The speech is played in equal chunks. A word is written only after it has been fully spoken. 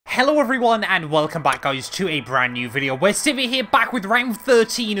Hello everyone and welcome back guys to a brand new video. We're Stevie here back with round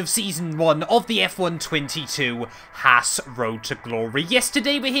 13 of season 1 of the F1 22 Haas Road to Glory.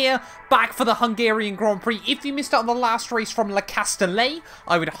 Yesterday we're here back for the Hungarian Grand Prix. If you missed out on the last race from Le Castellet,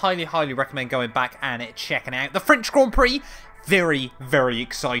 I would highly recommend going back and checking out the French Grand Prix. Very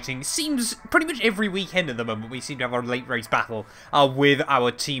exciting. Seems pretty much every weekend at the moment we seem to have our late race battle with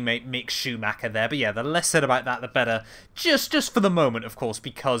our teammate Mick Schumacher there. But yeah, the less said about that, the better. Just for the moment, of course,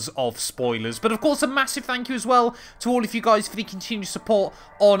 because of spoilers. But of course, a massive thank you as well to all of you guys for the continued support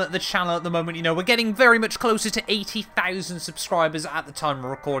on the channel at the moment. You know, we're getting very much closer to 80,000 subscribers at the time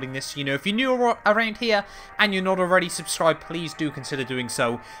of recording this. You know, if you're new around here and you're not already subscribed, please do consider doing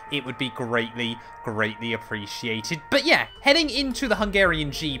so. It would be greatly appreciated. But yeah, heading into the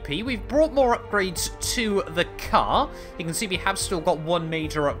Hungarian GP, we've brought more upgrades to the car. You can see we have still got one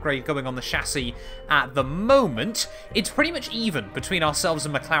major upgrade going on the chassis at the moment. It's pretty much even between ourselves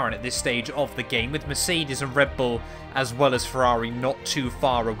and McLaren at this stage of the game, with Mercedes and Red Bull as well as Ferrari not too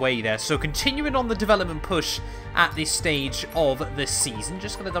far away there. So continuing on the development push at this stage of the season.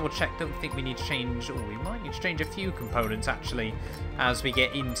 Just going to double check, don't think we need to change, oh, we might need to change a few components actually as we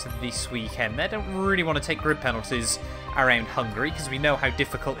get into this weekend. They don't really want to take grid penalties around Hungary because we know how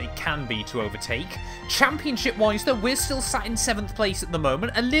difficult it can be to overtake. Championship wise though, we're still sat in 7th place at the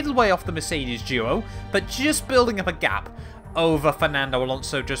moment, a little way off the Mercedes duo, but just building up a gap over Fernando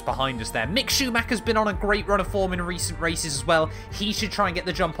Alonso just behind us there. Mick Schumacher's been on a great run of form in recent races as well. He should try and get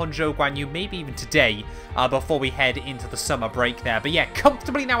the jump on Zhou Guanyu, maybe even today, before we head into the summer break there. But yeah,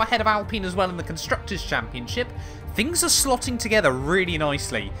 comfortably now ahead of Alpine as well in the Constructors' Championship. Things are slotting together really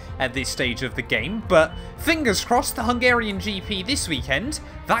nicely at this stage of the game, but fingers crossed the Hungarian GP this weekend,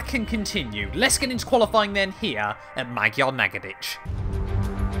 that can continue. Let's get into qualifying then here at Magyar Nagadic.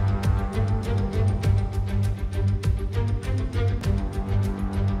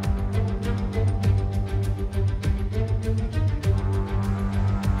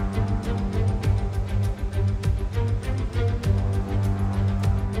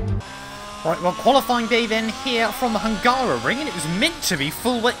 Right, well, qualifying day then here from the Hungaroring, and it was meant to be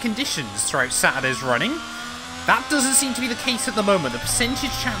full wet conditions throughout Saturday's running. That doesn't seem to be the case at the moment. The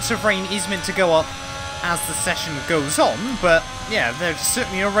percentage chance of rain is meant to go up as the session goes on, but yeah, there's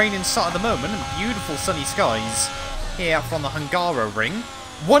certainly no rain in sight at the moment, and beautiful sunny skies here from the Hungaroring.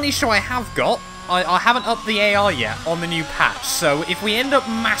 One issue I have got, I haven't upped the AI yet on the new patch, so if we end up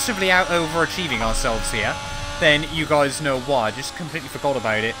massively out overachieving ourselves here, then you guys know why. I just completely forgot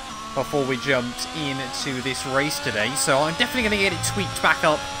about it before we jumped into this race today, so I'm definitely going to get it tweaked back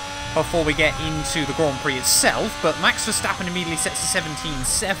up before we get into the Grand Prix itself. But Max Verstappen immediately sets to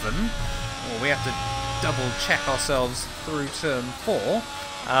 17.7. Well, we have to double check ourselves through turn 4.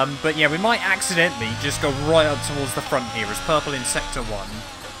 But yeah, we might accidentally just go right up towards the front here as purple in sector 1.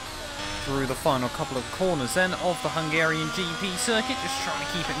 Through the final couple of corners then of the Hungarian GP circuit, just trying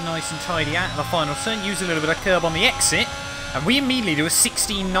to keep it nice and tidy out in the final turn, use a little bit of curb on the exit. And we immediately do a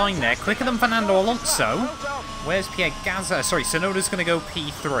 16.9 there, quicker than Fernando Alonso. Where's Pierre Gaza? Sorry, Sonoda's going to go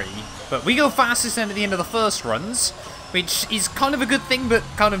P3. But we go fastest then at the end of the first runs, which is kind of a good thing, but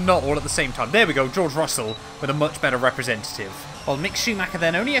kind of not all at the same time. There we go, George Russell with a much better representative. Well, Mick Schumacher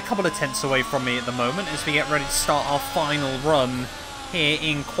then only a couple of tenths away from me at the moment as we get ready to start our final run here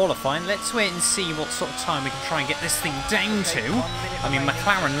in qualifying. Let's wait and see what sort of time we can try and get this thing down to. I mean,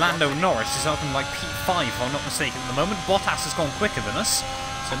 McLaren, Lando Norris is up in like P5 if I'm not mistaken at the moment. Bottas has gone quicker than us,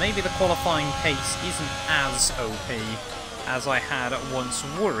 so maybe the qualifying pace isn't as OP as I had once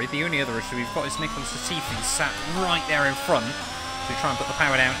worried. The only other issue we've got is Nicholas Latifi sat right there in front to try and put the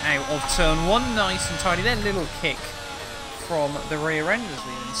power down out of turn 1. Nice and tidy there, little kick from the rear end as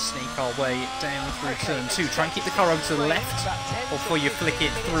we then sneak our way down through turn 2. Try and keep the car over to the left before you flick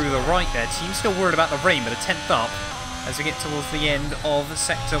it through the right there. Team's still worried about the rain, but a 10th up as we get towards the end of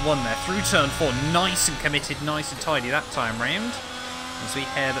sector 1 there. Through turn 4, nice and committed, nice and tidy that time round. As we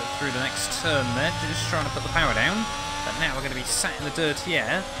head through the next turn there, just trying to put the power down. But now we're going to be sat in the dirty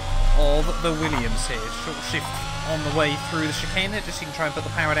air of the Williams here. Short shift on the way through the chicane there, just so you can try and put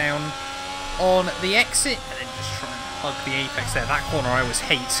the power down on the exit, and then just try and hug the apex there. That corner I always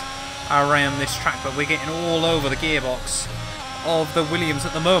hate around this track, but we're getting all over the gearbox of the Williams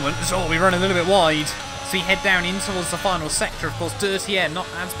at the moment. So we run a little bit wide, so we head down in towards the final sector. Of course, dirty air, not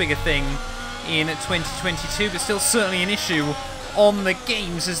as big a thing in 2022, but still certainly an issue on the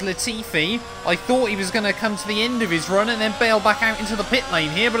games as Latifi. I thought he was going to come to the end of his run and then bail back out into the pit lane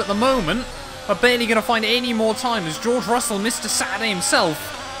here, but at the moment, we're barely going to find any more time as George Russell, Mr. Saturday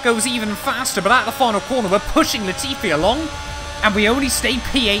himself, goes even faster. But at the final corner, we're pushing Latifi along, and we only stay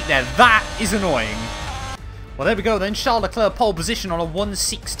P8 there. That is annoying. Well, there we go then. Charles Leclerc pole position on a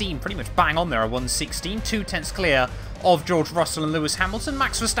 1:16. Pretty much bang on there, a 1:16. 2/10 clear of George Russell and Lewis Hamilton.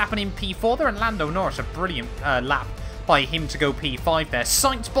 Max Verstappen in P4 there, and Lando Norris, a brilliant lap by him to go P5 there.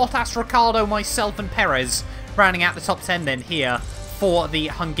 Sainz, Bottas, Ricciardo, myself and Perez rounding out the top 10 then here for the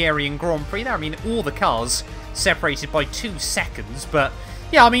Hungarian Grand Prix there. I mean, all the cars separated by 2 seconds, but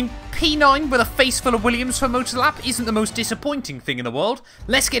yeah, I mean, P9 with a face full of Williams for most of the lap isn't the most disappointing thing in the world.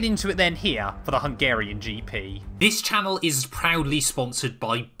 Let's get into it then here for the Hungarian GP. This channel is proudly sponsored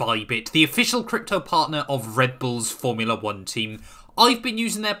by Bybit, the official crypto partner of Red Bull's Formula 1 team. I've been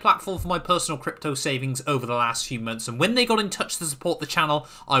using their platform for my personal crypto savings over the last few months, and when they got in touch to support the channel,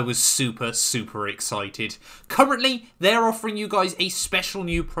 I was super excited. Currently, they're offering you guys a special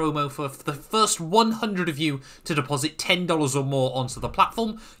new promo for the first 100 of you to deposit $10 or more onto the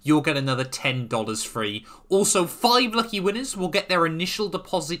platform. You'll get another $10 free. Also, 5 lucky winners will get their initial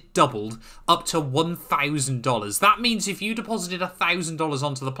deposit doubled up to $1,000. That means if you deposited $1,000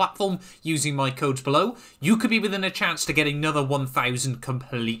 onto the platform using my codes below, you could be within a chance to get another $1,000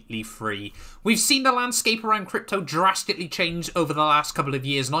 completely free. We've seen the landscape around crypto drastically change over the last couple of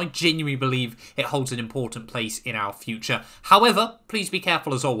years, and I genuinely believe it holds an important place in our future. However, please be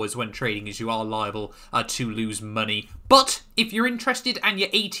careful as always when trading, as you are liable to lose money. But if you're interested and you're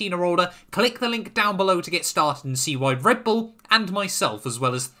 18 or older, click the link down below to get started and see why Red Bull and myself, as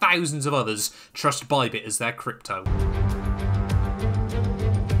well as thousands of others, trust Bybit as their crypto.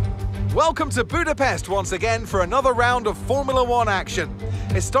 Welcome to Budapest once again for another round of Formula 1 action.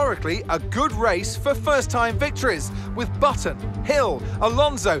 Historically, a good race for first-time victories, with Button, Hill,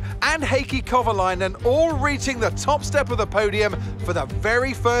 Alonso and Heikki Kovalainen all reaching the top step of the podium for the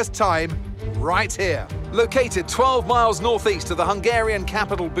very first time right here. Located 12 miles northeast of the Hungarian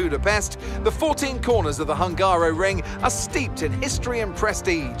capital Budapest, the 14 corners of the Hungaroring are steeped in history and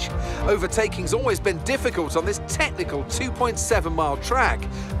prestige. Overtaking's always been difficult on this technical 2.7-mile track,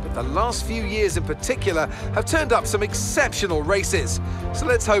 but the last few years in particular have turned up some exceptional races. So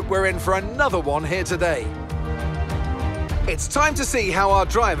let's hope we're in for another one here today. It's time to see how our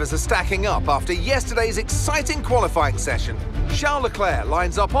drivers are stacking up after yesterday's exciting qualifying session. Charles Leclerc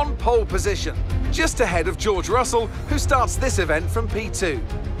lines up on pole position, just ahead of George Russell, who starts this event from P2.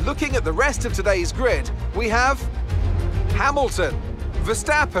 Looking at the rest of today's grid, we have Hamilton,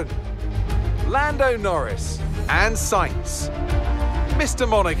 Verstappen, Lando Norris and Sainz, Mr.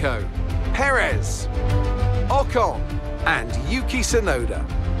 Monaco, Perez, Ocon and Yuki Tsunoda,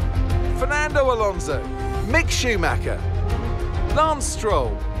 Fernando Alonso, Mick Schumacher, Lance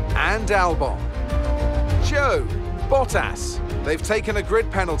Stroll and Albon, Joe, Bottas, they've taken a grid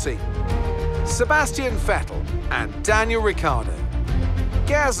penalty, Sebastian Vettel and Daniel Ricciardo,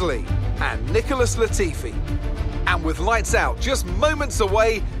 Gasly and Nicholas Latifi. And with lights out just moments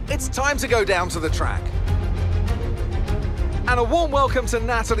away, it's time to go down to the track. And a warm welcome to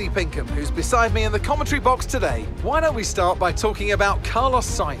Natalie Pinkham, who's beside me in the commentary box today. Why don't we start by talking about Carlos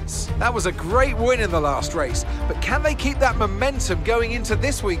Sainz? That was a great win in the last race, but can they keep that momentum going into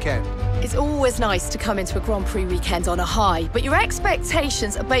this weekend? It's always nice to come into a Grand Prix weekend on a high, but your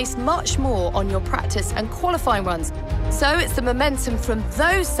expectations are based much more on your practice and qualifying runs. So it's the momentum from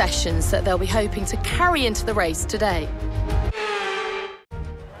those sessions that they'll be hoping to carry into the race today.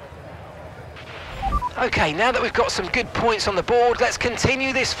 Okay, now that we've got some good points on the board, let's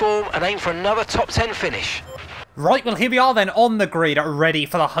continue this form and aim for another top 10 finish. Right, well here we are then on the grid, ready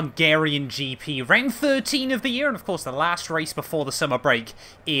for the Hungarian GP. Round 13 of the year, and of course the last race before the summer break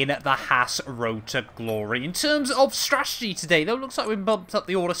in the Haas Road to Glory. In terms of strategy today, though, it looks like we bumped up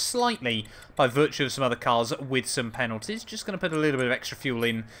the order slightly by virtue of some other cars with some penalties. Just going to put a little bit of extra fuel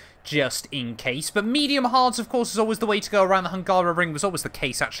in just in case. But medium hards, of course, is always the way to go around the Hungaroring. Was always the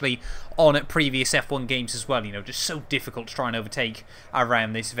case, actually, on previous F1 games as well. You know, just so difficult to try and overtake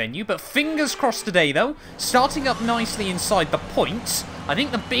around this venue. But fingers crossed today, though. Starting up nicely inside the points. I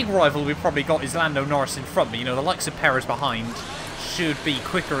think the big rival we've probably got is Lando Norris in front. But, you know, the likes of Perez behind should be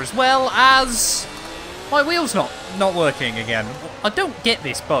quicker, as well as my wheel's not working again. I don't get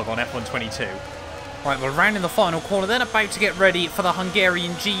this bug on F1 22. Right, we're rounding the final corner then, about to get ready for the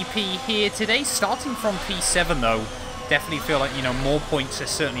Hungarian GP here today. Starting from P7 though, definitely feel like, you know, more points are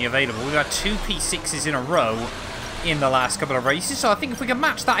certainly available. We've had 2 P6s in a row in the last couple of races, so I think if we can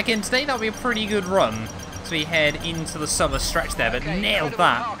match that again today, that'll be a pretty good run as we head into the summer stretch there. But nailed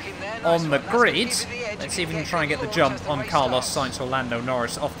that on the grid. Let's see if we can try and get the jump on Carlos Sainz or Lando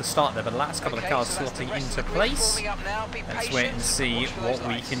Norris off the start there. But the last couple of cars slotting into place. Let's wait and see what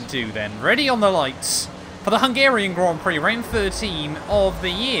we can do then. Ready on the lights for the Hungarian Grand Prix, round 13 of the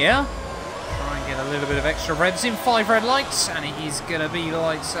year. Try and get a little bit of extra revs in. 5 red lights, and it is going to be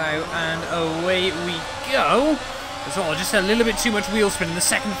lights out, and away we go. As well, just a little bit too much wheel spin in the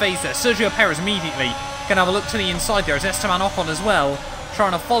second phase there. Sergio Perez immediately going to have a look to the inside there as Esteban Ocon as well,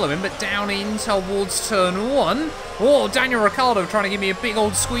 trying to follow him, but down in towards turn 1. Oh, Daniel Ricciardo trying to give me a big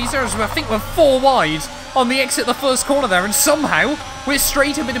old squeeze there, as I think we're 4 wide on the exit of the first corner there, and somehow we're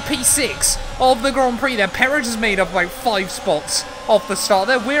straight up into P6 of the Grand Prix there. Perez has made up about 5 spots off the start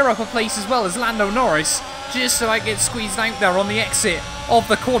there. We're up a place as well as Lando Norris just about gets squeezed out there on the exit of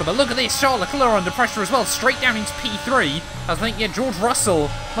the corner. But look at this, Charles Leclerc under pressure as well, straight down into P3. I think, yeah, George Russell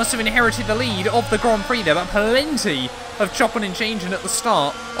must have inherited the lead of the Grand Prix there, but plenty of chopping and changing at the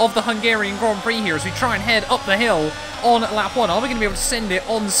start of the Hungarian Grand Prix here as we try and head up the hill on lap 1. Are we going to be able to send it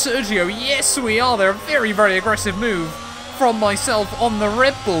on Sergio? Yes, we are. They're a very, very aggressive move from myself on the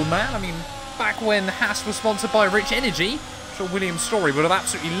Red Bull, man. I mean, back when Haas was sponsored by Rich Energy, I'm sure William Story would have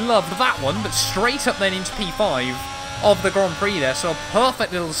absolutely loved that one, but straight up then into P5 of the Grand Prix there. So a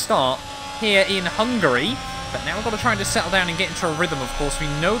perfect little start here in Hungary. But now we've got to try and just settle down and get into a rhythm, of course. We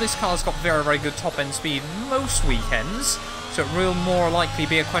know this car's got very, very good top-end speed most weekends, so it will more likely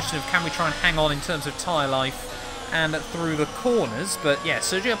be a question of can we try and hang on in terms of tyre life and through the corners. But yeah,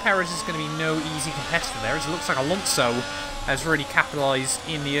 Sergio Perez is going to be no easy competitor there, as it looks like Alonso has really capitalised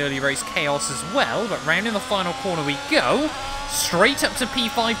in the early race chaos as well. But round in the final corner we go, straight up to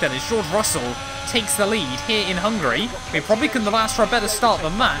P5 then as George Russell takes the lead here in Hungary. We probably couldn't have asked for a better start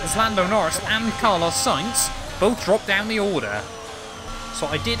than that, as Lando Norris and Carlos Sainz both dropped down the order. So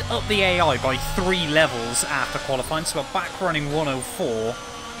I did up the AI by 3 levels after qualifying, so we're back running 104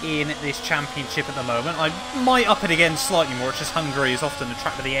 in this championship at the moment. I might up it again slightly more. It's just Hungary is often a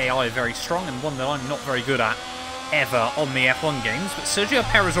track where the AI is very strong, and one that I'm not very good at ever on the F1 games. But Sergio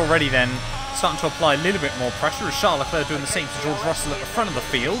Perez already then starting to apply a little bit more pressure, as Charles Leclerc doing the same to George Russell at the front of the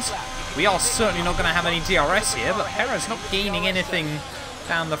field. We are certainly not going to have any DRS here, but Perez not gaining anything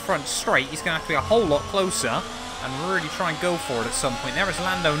down the front straight. He's going to have to be a whole lot closer and really try and go for it at some point. There is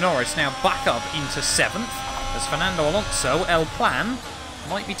Lando Norris now back up into 7th, as Fernando Alonso, El Plan,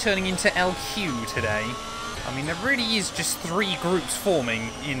 might be turning into LQ today. I mean, there really is just 3 groups forming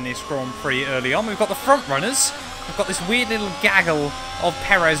in this Grand Prix early on. We've got the front runners. We've got this weird little gaggle of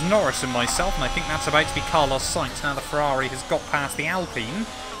Perez, Norris and myself, and I think that's about to be Carlos Sainz now the Ferrari has got past the Alpine.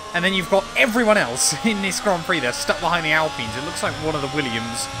 And then you've got everyone else in this Grand Prix there stuck behind the Alpines. It looks like one of the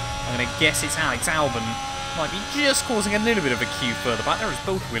Williams, I'm going to guess it's Alex Albon, might be just causing a little bit of a queue further back. There is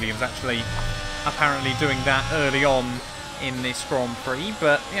both Williams actually apparently doing that early on in this Grand Prix.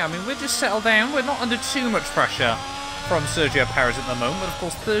 But yeah, I mean, we're just settled down. We're not under too much pressure from Sergio Perez at the moment. But of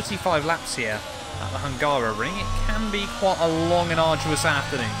course, 35 laps here at the Hungaroring. It can be quite a long and arduous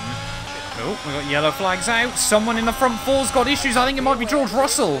afternoon. Oh, we've got yellow flags out. Someone in the front four's got issues. I think it might be George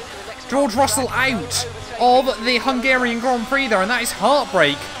Russell. George Russell out of the Hungarian Grand Prix there, and that is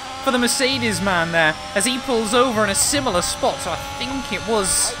heartbreak for the Mercedes man there, as he pulls over in a similar spot. So I think it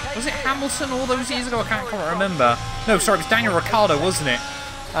was it Hamilton all those years ago? I can't quite remember. No, sorry, it was Daniel Ricciardo, wasn't it?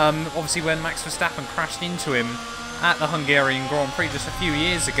 Obviously when Max Verstappen crashed into him at the Hungarian Grand Prix just a few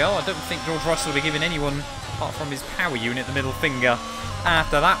years ago. I don't think George Russell will be giving anyone, apart from his power unit, the middle finger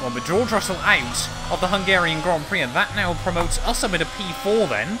after that one. But George Russell out of the Hungarian Grand Prix, and that now promotes us up into P4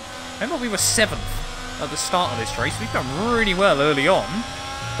 then. Remember, we were 7th at the start of this race. We've done really well early on,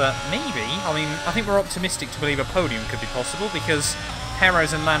 but maybe, I mean, I think we're optimistic to believe a podium could be possible, because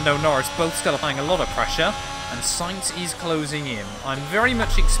Perez and Lando Norris both still applying a lot of pressure, and Sainz is closing in. I'm very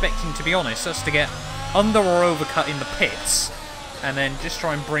much expecting, to be honest, us to get under or overcut in the pits, and then just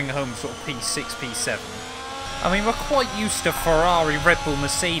try and bring home sort of P6, P7. I mean, we're quite used to Ferrari, Red Bull,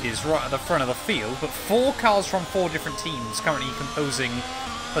 Mercedes right at the front of the field, but 4 cars from 4 different teams currently composing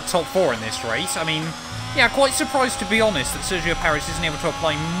the top 4 in this race. I mean, yeah, quite surprised, to be honest, that Sergio Perez isn't able to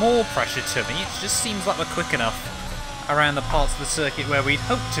apply more pressure to me. It just seems like we're quick enough around the parts of the circuit where we'd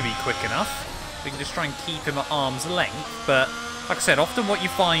hope to be quick enough. We can just try and keep him at arm's length, but like I said, often what you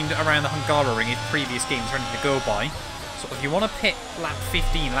find around the Hungaroring, if previous games are anything to go by, so if you want to pit lap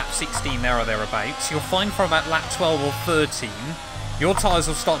 15, lap 16 there or thereabouts, you'll find from about lap 12 or 13, your tyres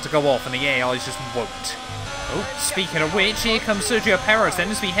will start to go off and the AIs just won't. Oh, speaking of which, here comes Sergio Perez then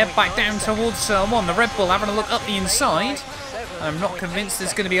as we head back down towards turn 1. The Red Bull having a look up the inside. I'm not convinced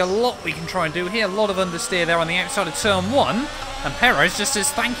there's going to be a lot we can try and do here. A lot of understeer there on the outside of turn 1. And Perez just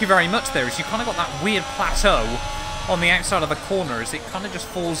says thank you very much there, as you kind of got that weird plateau on the outside of the corner as it kind of just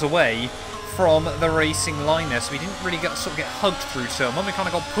falls away from the racing line there. So we didn't really get hugged through turn 1. We kind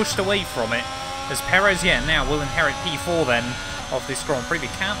of got pushed away from it. As Perez, yeah, now will inherit P4 then of this Grand Prix. We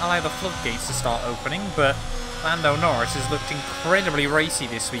can't allow the floodgates to start opening, but Lando Norris has looked incredibly racy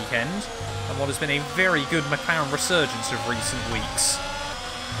this weekend, and what has been a very good McLaren resurgence of recent weeks.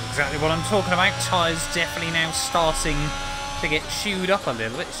 Exactly what I'm talking about. Tyres definitely now starting to get chewed up a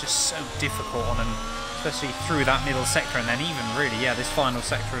little bit. It's just so difficult on them, especially through that middle sector, and then even really, yeah, this final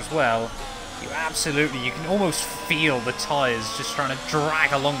sector as well. You can almost feel the tyres just trying to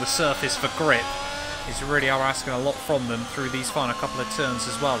drag along the surface for grip. You really are asking a lot from them through these final couple of turns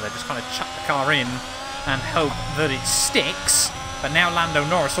as well. They just kind of chuck the car in and hope that it sticks. But now Lando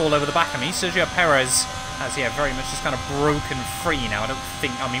Norris all over the back of me. Sergio Perez has, yeah, very much just kind of broken free now.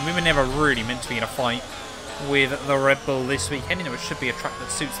 I mean, we were never really meant to be in a fight with the Red Bull this weekend. You know, it should be a track that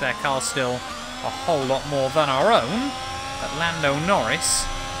suits their car still a whole lot more than our own. But Lando Norris,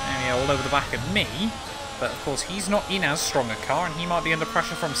 now, yeah, all over the back of me. But of course, he's not in as strong a car, and he might be under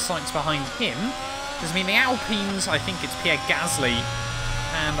pressure from Sainz behind him. Does mean the Alpines, I think it's Pierre Gasly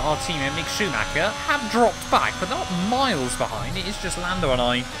and our teammate Mick Schumacher, have dropped back, but not miles behind. It is just Lando and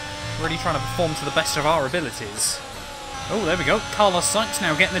I really trying to perform to the best of our abilities. Oh, there we go. Carlos Sainz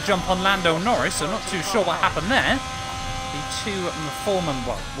now getting the jump on Lando Norris, so not too sure what happened there. The two former,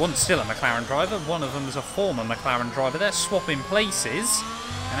 well, one's still a McLaren driver, one of them is a former McLaren driver. They're swapping places,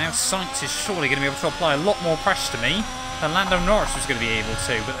 and now Sainz is surely going to be able to apply a lot more pressure to me than Lando Norris was going to be able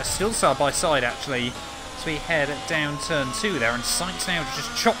to, but they're still side by side actually. So we head down turn 2 there, and Sainz now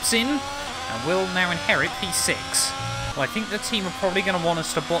just chops in and will now inherit P6. Well, I think the team are probably going to want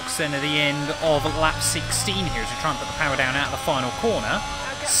us to box then at the end of lap 16 here as we try and put the power down out of the final corner.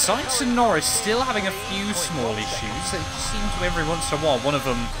 Sainz and Norris still having a few small issues. It seems to every once in a while one of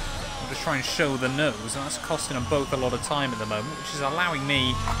them will just try and show the nose, and that's costing them both a lot of time at the moment, which is allowing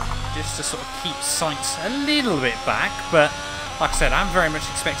me just to sort of keep Sainz a little bit back. But like I said, I'm very much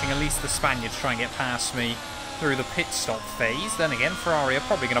expecting at least the Spaniard to try and get past me through the pit stop phase. Then again, Ferrari are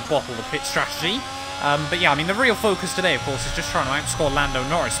probably going to bottle the pit strategy. But yeah, I mean, the real focus today, of course, is just trying to outscore Lando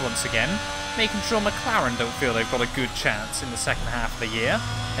Norris once again, making sure McLaren don't feel they've got a good chance in the second half of the year.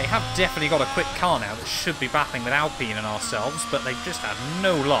 They have definitely got a quick car now that should be battling with Alpine and ourselves, but they've just had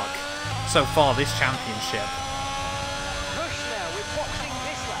no luck so far this championship.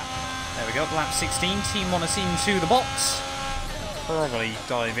 There we go, lap 16, Team 1 is into the box. Probably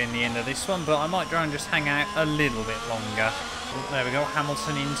dive in the end of this one, but I might try and just hang out a little bit longer. Oh, there we go,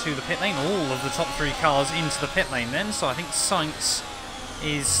 Hamilton into the pit lane. All of the top 3 cars into the pit lane then, so I think Sainz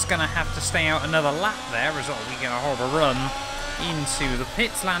is going to have to stay out another lap there as well. We get a horrible run into the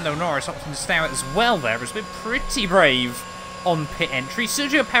pits. Lando Norris opting to stay out as well there. Has been pretty brave on pit entry.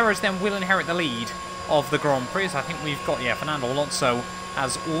 Sergio Perez then will inherit the lead of the Grand Prix. I think we've got, yeah, Fernando Alonso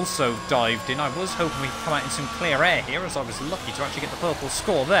has also dived in. I was hoping we could come out in some clear air here, as I was lucky to actually get the purple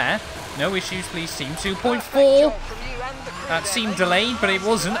score there. No issues, please, team. 2.4. That seemed delayed, but it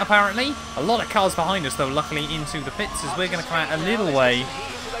wasn't, apparently. A lot of cars behind us, though, luckily, into the pits, as we're going to come out a little way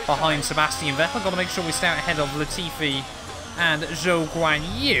behind Sebastian Vettel. Got to make sure we stay out ahead of Latifi and Zhou Guan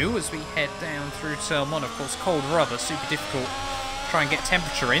Yu as we head down through turn 1. Of course, cold rubber, super difficult to try and get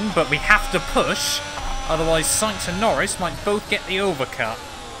temperature in, but we have to push. Otherwise, Sainz and Norris might both get the overcut.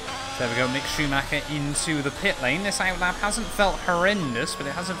 There we go, Mick Schumacher into the pit lane. This outlap hasn't felt horrendous, but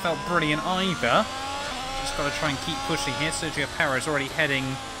it hasn't felt brilliant either. Just got to try and keep pushing here. Sergio Perez already heading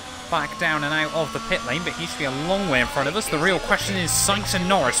back down and out of the pit lane, but he should be a long way in front of us. The real question is Sainz and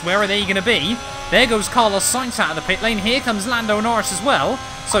Norris. Where are they going to be? There goes Carlos Sainz out of the pit lane. Here comes Lando Norris as well.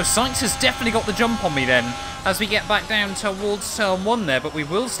 So Sainz has definitely got the jump on me then as we get back down towards turn 1 there, but we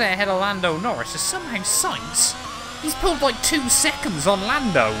will stay ahead of Lando Norris. As somehow Sainz, he's pulled like 2 seconds on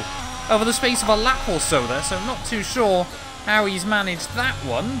Lando over the space of a lap or so there, so not too sure how he's managed that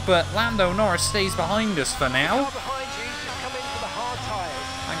one, but Lando Norris stays behind us for now.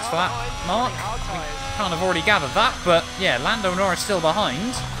 Thanks for that, Mark. We kind of already gathered that, but yeah, Lando Norris still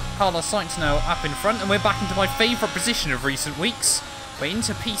behind. Carlos Sainz now up in front, and we're back into my favourite position of recent weeks. We're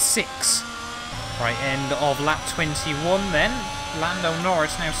into P6. Right end of lap 21 then. Lando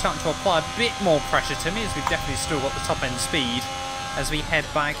Norris now starting to apply a bit more pressure to me, as we've definitely still got the top end speed as we head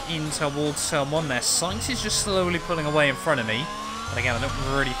back in towards turn 1 there. Sainz is just slowly pulling away in front of me. But again, I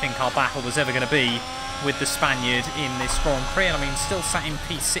don't really think our battle was ever going to be with the Spaniard in this Grand Prix. And I mean, still sat in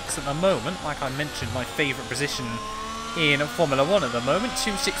P6 at the moment. Like I mentioned, my favourite position in Formula 1 at the moment.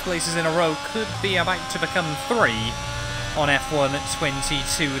 2 6th places in a row could be about to become 3 on F1 at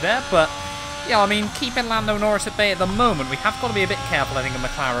 22 there. But yeah, I mean, keeping Lando Norris at bay at the moment, we have got to be a bit careful, I think, of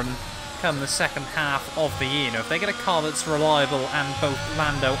McLaren come the second half of the year. You know, if they get a car that's reliable and both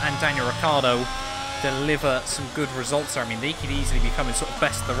Lando and Daniel Ricciardo deliver some good results there, I mean, they could easily become sort of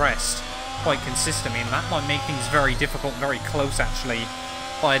best of the rest quite consistently, and that might make things very difficult, very close actually,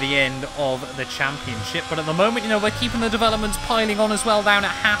 by the end of the championship. But at the moment, you know, we're keeping the developments piling on as well down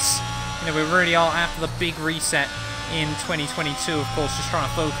at Haas. You know, we really are after the big reset in 2022, of course, just trying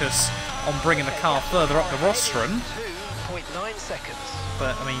to focus on bringing the car further up the rostrum. 2.9 seconds.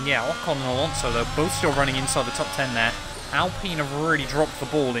 But, I mean, yeah, Ocon and Alonso, though, both still running inside the top 10 there. Alpine have really dropped the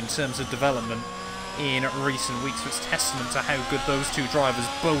ball in terms of development in recent weeks, so it's testament to how good those two drivers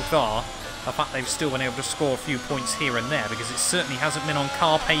both are. The fact they've still been able to score a few points here and there, because it certainly hasn't been on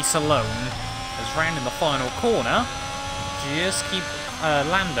car pace alone. As round in the final corner, just keep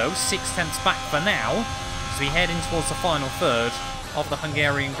Lando 6/10 back for now, as we head in towards the final third of the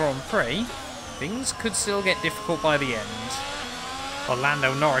Hungarian Grand Prix. Things could still get difficult by the end. Well,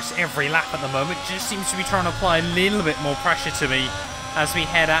 Lando Norris, every lap at the moment, just seems to be trying to apply a little bit more pressure to me as we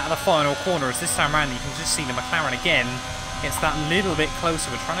head out of the final corner. As this time around, you can just see the McLaren again gets that little bit closer.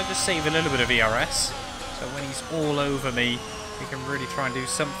 We're trying to just save a little bit of ERS. So when he's all over me, we can really try and do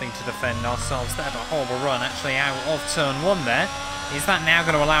something to defend ourselves. They had a horrible run actually out of turn 1 there. Is that now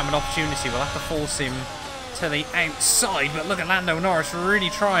going to allow him an opportunity? We'll have to force him to the outside. But look at Lando Norris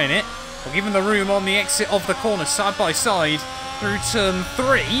really trying it. We'll give him the room on the exit of the corner, side by side, through turn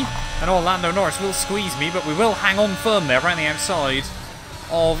 3. And Lando Norris will squeeze me, but we will hang on firm there around the outside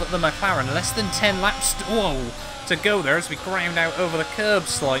of the McLaren. Less than 10 laps to go there as we ground out over the curb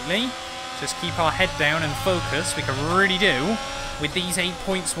slightly. Just keep our head down and focus. We can really do with these 8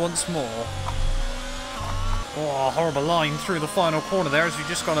 points once more. Oh, horrible line through the final corner there as we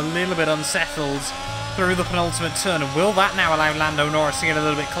just got a little bit unsettled through the penultimate turn. And will that now allow Lando Norris to get a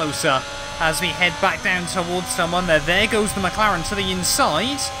little bit closer as we head back down towards someone there? There goes the McLaren to the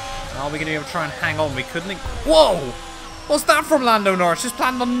inside. Are we going to be able to try and hang on? We couldn't. Whoa! What's that from Lando Norris? Just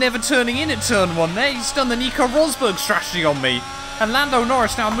planned on never turning in at turn 1 there. He's done the Nico Rosberg strategy on me. And Lando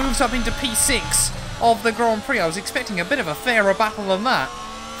Norris now moves up into P6 of the Grand Prix. I was expecting a bit of a fairer battle than that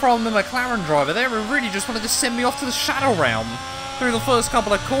from the McLaren driver there, who really just wanted to send me off to the Shadow Realm through the first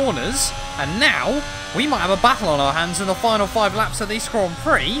couple of corners. And now we might have a battle on our hands in the final 5 laps of this Grand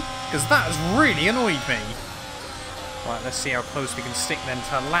Prix, because that has really annoyed me. Right, let's see how close we can stick then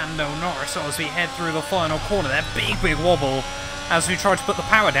to Lando Norris as we head through the final corner. That big wobble as we try to put the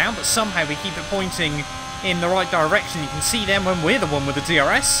power down, but somehow we keep it pointing in the right direction. You can see then when we're the one with the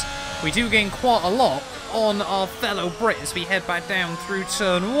DRS, we do gain quite a lot on our fellow Brit as we head back down through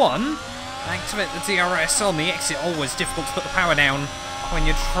turn 1. Activate the DRS on the exit. Always difficult to put the power down when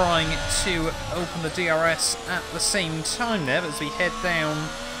you're trying to open the DRS at the same time there. But as we head down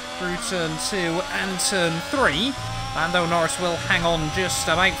through turn 2 and turn 3, Lando Norris will hang on just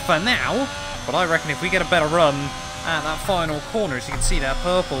about for now, but I reckon if we get a better run at that final corner, as you can see there,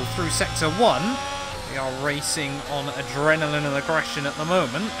 purple through sector 1, we are racing on adrenaline and aggression at the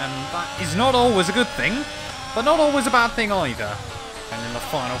moment, and that is not always a good thing, but not always a bad thing either. And in the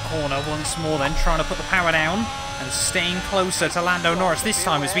final corner once more then, trying to put the power down and staying closer to Lando Norris this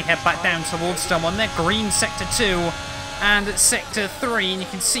time as we head back down towards someone there. Green sector 2 and sector 3, and you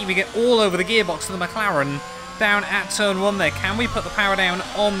can see we get all over the gearbox of the McLaren down at turn 1 there. Can we put the power down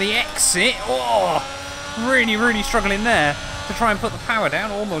on the exit? Oh, really struggling there to try and put the power down.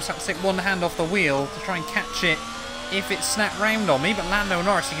 Almost had to take one hand off the wheel to try and catch it if it snapped round on me. But Lando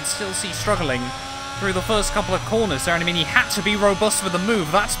Norris, you can still see struggling through the first couple of corners there. And I mean, he had to be robust with the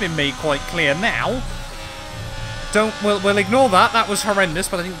move. That's been made quite clear now. We'll ignore that. That was horrendous,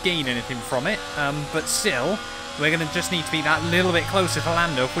 but I didn't gain anything from it. But still, we're going to just need to be that little bit closer to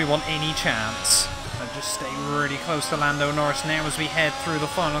Lando if we want any chance. Just stay really close to Lando Norris now as we head through the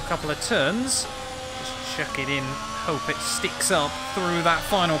final couple of turns. Just chuck it in, hope it sticks up through that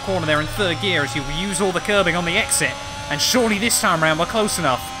final corner there in third gear as you use all the curbing on the exit. And surely this time around we're close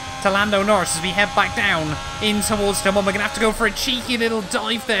enough to Lando Norris as we head back down in towards him. We're going to have to go for a cheeky little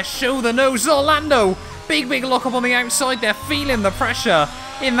dive there, show the nose. Oh, Lando! Big lock up on the outside there, feeling the pressure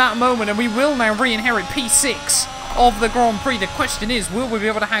in that moment, and we will now re-inherit P6 of the Grand Prix. The question is, will we be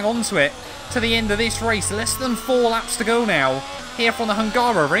able to hang on to it to the end of this race? Less than 4 laps to go now here from the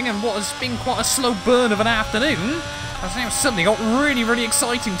Hungaroring, and what has been quite a slow burn of an afternoon has now suddenly got really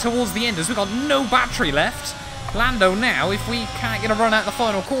exciting towards the end as we've got no battery left. Lando now, if we can't get a run out the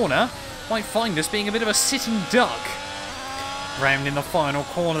final corner, might find us being a bit of a sitting duck. Round in the final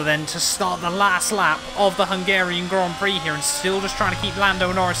corner then to start the last lap of the Hungarian Grand Prix here, and still just trying to keep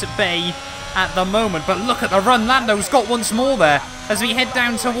Lando Norris at bay at the moment. But look at the run Lando's got once more there as we head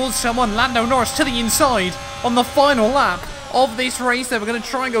down towards someone. Lando Norris to the inside on the final lap of this race there. We're going to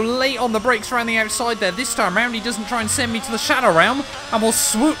try and go late on the brakes around the outside there. This time round he doesn't try and send me to the Shadow Realm, and we'll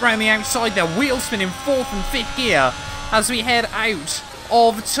swoop round the outside there, wheel spin in 4th and 5th gear as we head out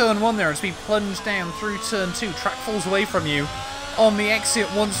of turn 1 there as we plunge down through turn 2. Track falls away from you on the exit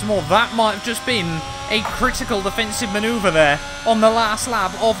once more. That might have just been a critical defensive manoeuvre there on the last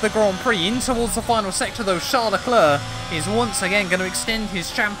lap of the Grand Prix. In towards the final sector though, Charles Leclerc is once again going to extend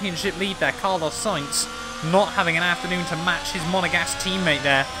his championship lead there. Carlos Sainz not having an afternoon to match his Monegasque teammate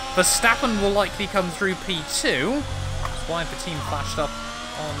there. Verstappen will likely come through P2. That's why the team flashed up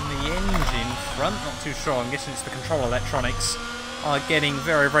on the engine front. Not too sure. I'm guessing it's the control electronics are getting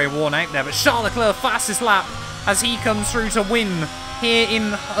very, very worn out there. But Charles Leclerc, fastest lap as he comes through to win here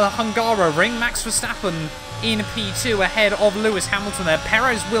in Hungaroring. Max Verstappen in P2 ahead of Lewis Hamilton there.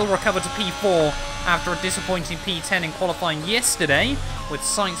 Perez will recover to P4 after a disappointing P10 in qualifying yesterday, with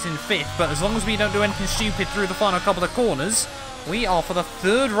Sainz in 5th. But as long as we don't do anything stupid through the final couple of corners, we are, for the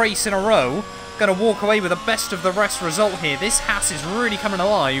 3rd race in a row, going to walk away with a best of the rest result here. This Haas is really coming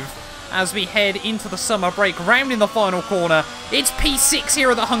alive as we head into the summer break. Round in the final corner, it's P6 here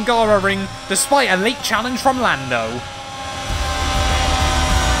at the Hungaroring, despite a late challenge from Lando.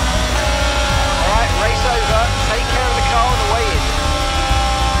 Alright, race over. Take care of the car on the way in.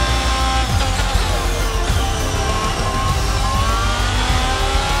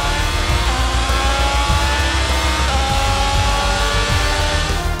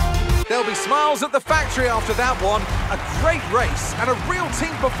 There'll be smiles at the factory after that one. A great race and a real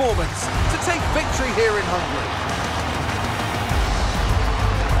team performance to take victory here in Hungary.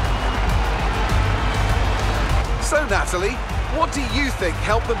 So, Natalie, what do you think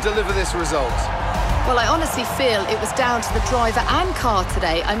helped them deliver this result? Well, I honestly feel it was down to the driver and car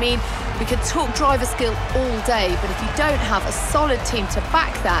today. I mean, we could talk driver skill all day, but if you don't have a solid team to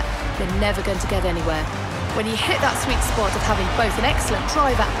back that, you're never going to get anywhere. When you hit that sweet spot of having both an excellent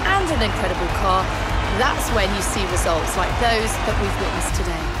driver and an incredible car, that's when you see results like those that we've witnessed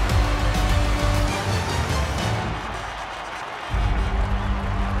today.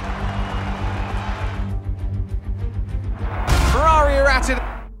 Ferrari are at it.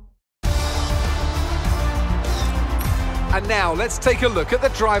 And now let's take a look at the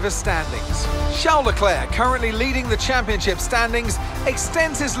driver's standings. Charles Leclerc, currently leading the championship standings,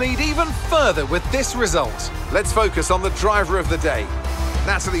 extends his lead even further with this result. Let's focus on the driver of the day.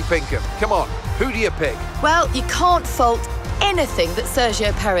 Natalie Pinkham, come on, who do you pick? Well, you can't fault anything that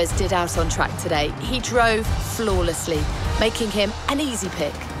Sergio Perez did out on track today. He drove flawlessly, making him an easy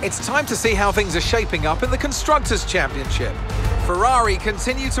pick. It's time to see how things are shaping up in the Constructors' Championship. Ferrari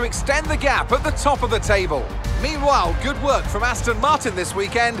continue to extend the gap at the top of the table. Meanwhile, good work from Aston Martin this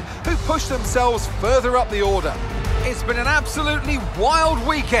weekend, who pushed themselves further up the order. It's been an absolutely wild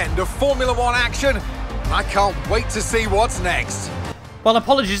weekend of Formula One action. I can't wait to see what's next. Well,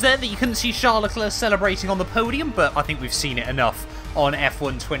 apologies there that you couldn't see Charles Leclerc celebrating on the podium, but I think we've seen it enough on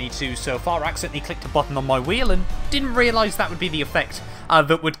F1 22 so far. I accidentally clicked a button on my wheel and didn't realise that would be the effect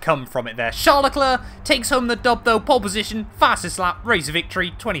that would come from it there. Charles Leclerc takes home the dub though, pole position, fastest lap, race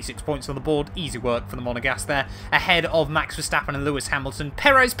victory, 26 points on the board, easy work for the Monegasque there, ahead of Max Verstappen and Lewis Hamilton.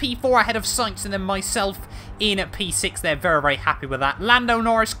 Perez P4 ahead of Sainz, and then myself in at P6 there, very, very happy with that. Lando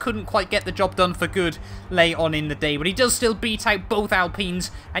Norris couldn't quite get the job done for good late on in the day, but he does still beat out both Alpines,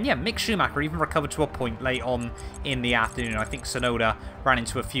 and yeah, Mick Schumacher even recovered to a point late on in the afternoon. I think Sonoda ran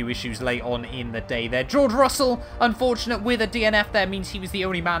into a few issues late on in the day there. George Russell, unfortunate with a DNF there, means he was the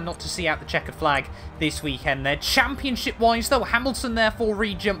only man not to see out the checkered flag this weekend there. Championship-wise, though, Hamilton therefore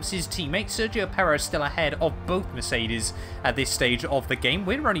re-jumps his teammate. Sergio Perez still ahead of both Mercedes at this stage of the game.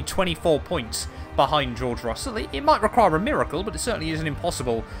 We're only 24 points behind George Russell. It might require a miracle, but it certainly isn't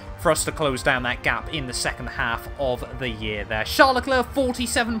impossible for us to close down that gap in the second half of the year there. Charles Leclerc,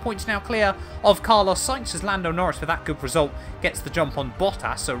 47 points now clear of Carlos Sainz, as Lando Norris, with that good result, gets the jump on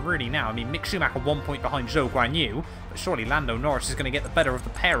Bottas. So really now, I mean, Mick Schumacher 1 point behind Zhou Guanyu, but surely Lando Norris is going to get the better of the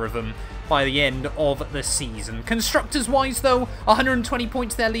pair of them by the end of the season. Constructors-wise, though, 120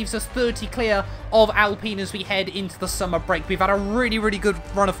 points there leaves us 30 clear of Alpine as we head into the summer break. We've had a really, really good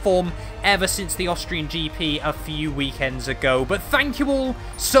run of form ever since the Austrian GP a few weekends ago. But thank you all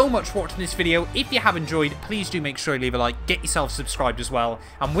so much for watching this video. If you have enjoyed, please do make sure you leave a like, get yourself subscribed as well,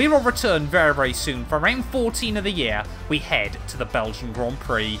 and we will return very, very soon. For round 14 of the year, we head to the Belgian Grand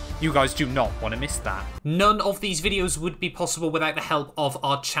Prix. You guys do not want to miss that. None of these videos would be possible without the help of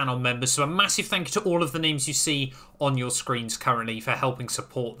our channel members, so a massive thank you to all of the names you see on your screens currently for helping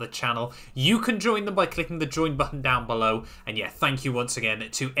support the channel. You can join them by clicking the join button down below, and yeah, thank you once again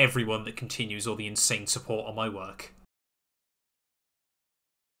to everyone that continues all the insane support on my work.